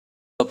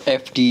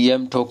up,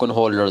 FTM token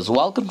holders?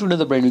 Welcome to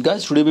another brand new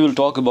guys. Today we will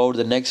talk about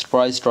the next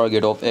price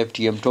target of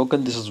FTM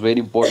token. This is very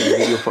important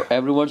video for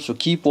everyone, so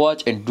keep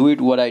watch and do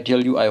it what I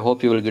tell you. I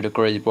hope you will get a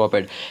crazy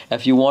profit.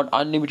 If you want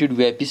unlimited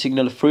VIP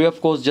signal free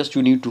of course, just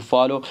you need to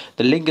follow.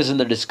 The link is in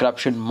the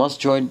description. Must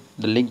join.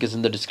 The link is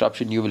in the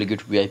description. You will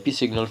get VIP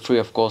signal free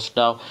of course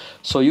now.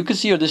 So you can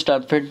see here this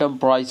time Fantom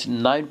price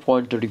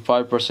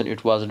 9.35%.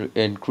 It was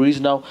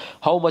increased now.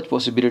 How much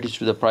possibilities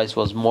to the price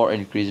was more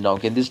increased now?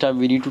 Okay, this time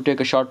we need to take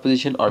a short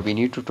position or we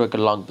need to take a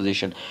long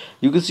position.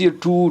 You can see here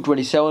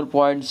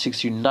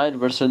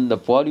 227.69%. the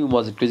volume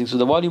was increasing, so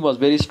the volume was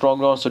very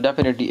strong now. So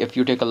definitely if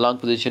you take a long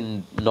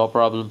position, no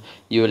problem,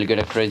 you will get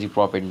a crazy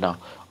profit now.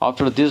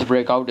 After this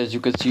breakout, as you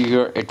can see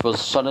here, it was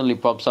suddenly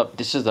pumps up.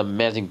 This is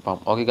amazing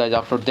pump. Okay guys,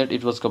 after that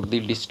it was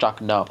completely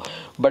stuck now.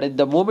 But at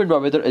the moment,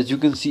 whether as you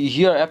can see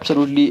here,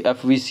 absolutely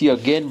if we see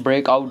again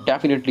breakout,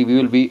 definitely we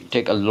will be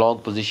take a long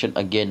position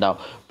again now.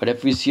 But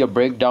if we see a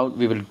breakdown,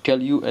 we will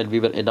tell you and we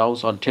will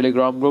announce on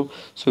Telegram group.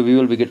 So we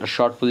will be get a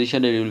short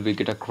position and we will be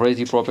get a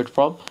crazy profit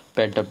from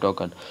Fantom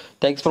token.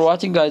 Thanks for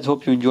watching guys.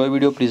 Hope you enjoy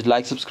video. Please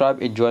like,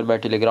 subscribe and join my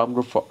Telegram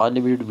group for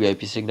unlimited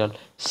VIP signal.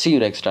 See you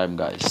next time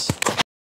guys.